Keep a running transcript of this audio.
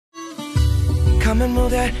come and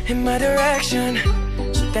move that in my direction.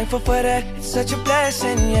 So thankful for that, it's such a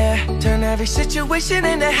blessing, yeah. Turn every situation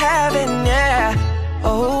into heaven, yeah.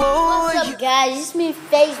 Oh, what's up, guys? It's me,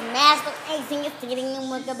 Face Master. And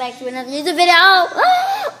welcome back to another YouTube video.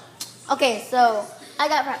 Okay, so I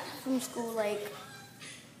got back from school like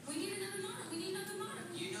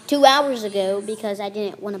 2 hours ago because I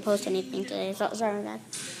didn't want to post anything today. So sorry, guys.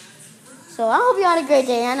 So I hope you had a great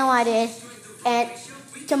day. I know I did. And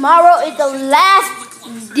tomorrow is the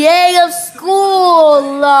last day of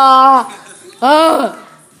school.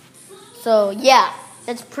 So yeah,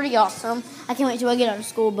 that's pretty awesome. I can't wait till I get out of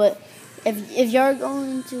school. But if you're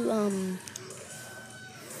going to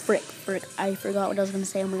frick, I forgot what I was gonna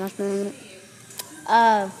say. Oh my gosh, no.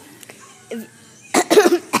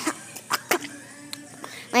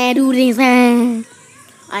 I do this. I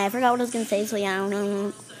forgot what I was gonna say. So yeah, I don't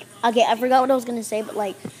know. Okay, I forgot what I was gonna say, but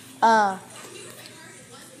like, I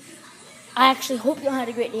actually hope y'all had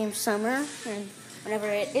a great day in summer, and whenever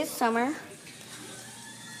it is summer,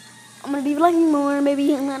 I'm gonna be vlogging more,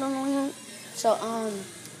 maybe, I don't know. So,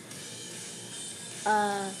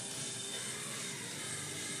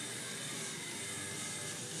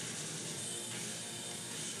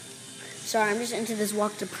 sorry, I'm just into this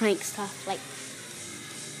walk to prank stuff, like,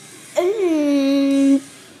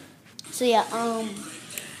 so yeah,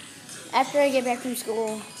 after I get back from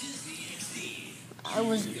school, it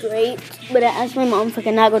was great, but I asked my mom if I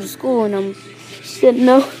could not go to school, and she said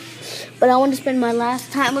no. But I want to spend my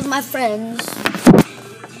last time with my friends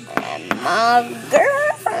and my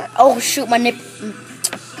girlfriend. Oh shoot, my nip.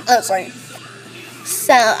 Oh, sorry.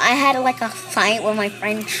 So I had like a fight with my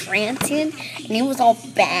friend Tranton, and he was all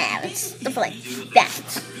bad and stuff like that.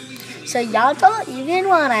 So y'all thought you didn't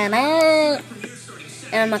want to know,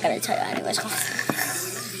 and I'm not gonna tell you anyways.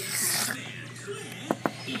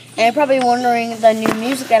 And you're probably wondering the new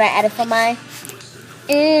music that I added for my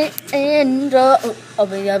intro.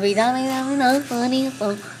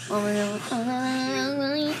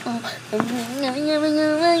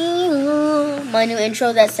 My new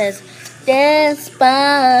intro that says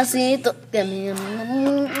Despacito.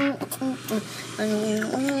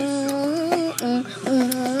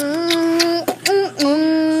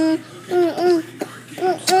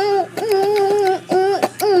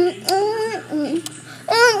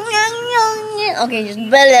 Okay, just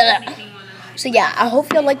blah, blah, blah. So yeah, I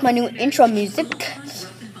hope you like my new intro music.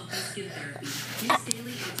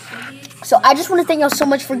 So I just want to thank y'all so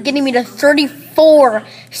much for getting me to 34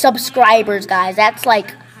 subscribers, guys. That's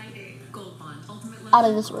like out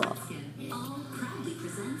of this world.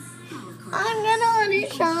 I'm gonna let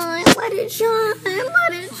it shine, let it shine,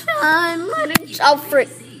 let it shine, let it shine. Oh, frick.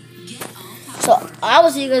 So I will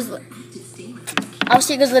see you guys later.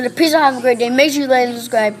 Peace out, have a great day. Make sure you like and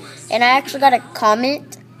subscribe. And I actually got a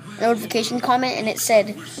comment, a notification comment, and it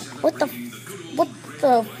said, what the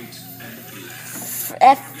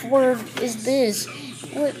F word is this?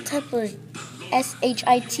 What type of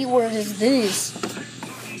SHIT word is this?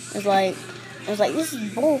 It was like, this is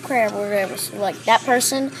bullcrap or whatever. So like, that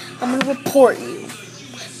person, I'm gonna report you.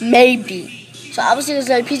 Maybe. So I will see you guys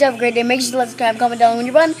later. Peace out, have a great day. Make sure you like, subscribe, comment down when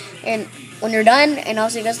you're done, and I'll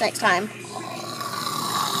see you guys next time.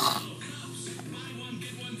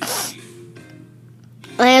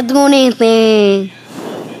 I have to do anything.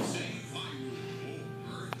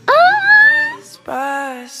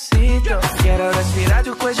 Despacito, quiero respirar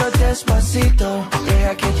tu cuello despacito.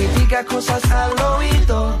 Deja que te diga cosas al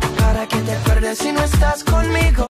oído, para que te acuerdes si no estás conmigo.